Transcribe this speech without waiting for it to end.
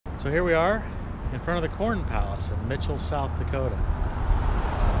So here we are in front of the Corn Palace in Mitchell, South Dakota.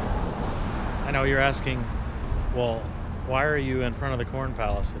 I know you're asking, well, why are you in front of the Corn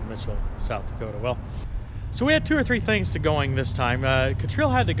Palace in Mitchell, South Dakota? Well, so we had 2 or 3 things to going this time.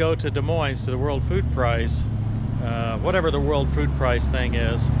 Katriel had to go to Des Moines to the World Food Prize, whatever the World Food Prize thing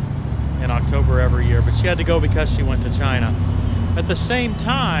is, in October every year, but she had to go because she went to China. At the same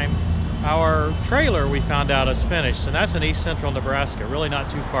time, our trailer, we found out, is finished, and that's in east central Nebraska, really not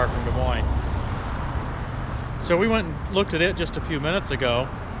too far from Des Moines. So we went and looked at it just a few minutes ago,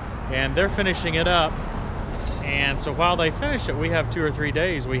 and they're finishing it up. And so while they finish it, we have 2 or 3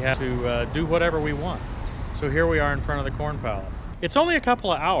 days we have to do whatever we want. So here we are in front of the Corn Palace. It's only a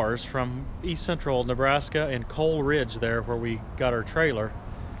couple of hours from east central Nebraska and Coal Ridge there, where we got our trailer,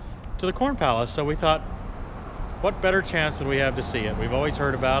 to the Corn Palace. So we thought, what better chance would we have to see it? We've always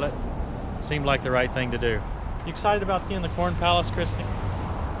heard about it. Seemed like the right thing to do. You excited about seeing the Corn Palace, Christy?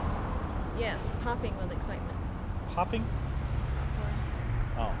 Yes, popping with excitement. Popping? Popcorn.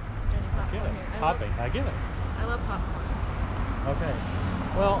 Oh. Is there any popcorn I get it. here? Popping, I get it. I love popcorn. Okay.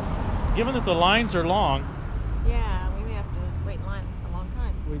 Well, given that the lines are long, Yeah, we may have to wait in line a long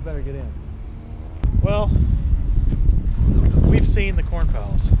time. we better get in. Well, we've seen the Corn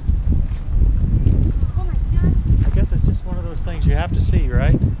Palace. Oh my God. I guess it's just one of those things you have to see,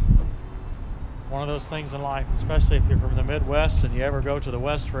 right? One of those things in life, especially if you're from the Midwest and you ever go to the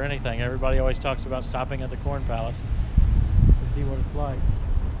West for anything. Everybody always talks about stopping at the Corn Palace just to see what it's like.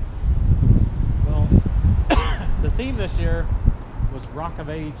 Well, the theme this year was Rock of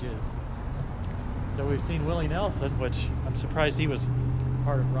Ages. So we've seen Willie Nelson, which I'm surprised he was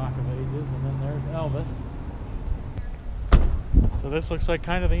part of Rock of Ages, and then there's Elvis. So this looks like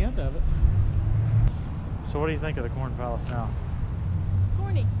kind of the end of it. So what do you think of the Corn Palace now? It's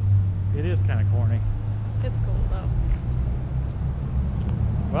corny. It is kind of corny. It's cool though.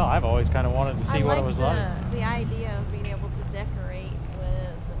 Well, I've always kind of wanted to see what it was like. The idea of being able to decorate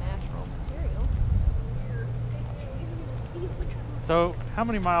with the natural materials. So, how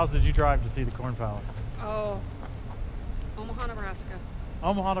many miles did you drive to see the Corn Palace? Oh, Omaha, Nebraska.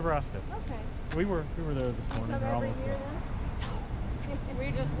 Omaha, Nebraska. Okay. We were there this morning. Not We're every almost year there. then?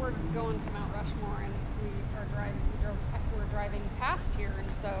 We just were going to Mount Rushmore, and we're driving past here, and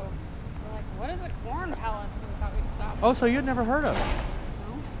so we're like, what is a Corn Palace? So we thought we'd stop. Oh, so you'd never heard of it? No?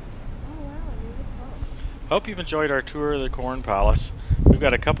 Oh wow, you're this close. Hope you've enjoyed our tour of the Corn Palace. We've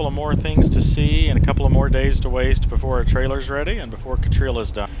got a couple of more things to see and a couple of more days to waste before our trailer's ready and before Katriel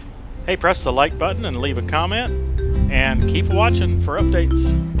is done. Hey, press the like button and leave a comment, and keep watching for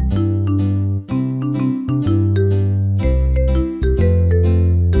updates.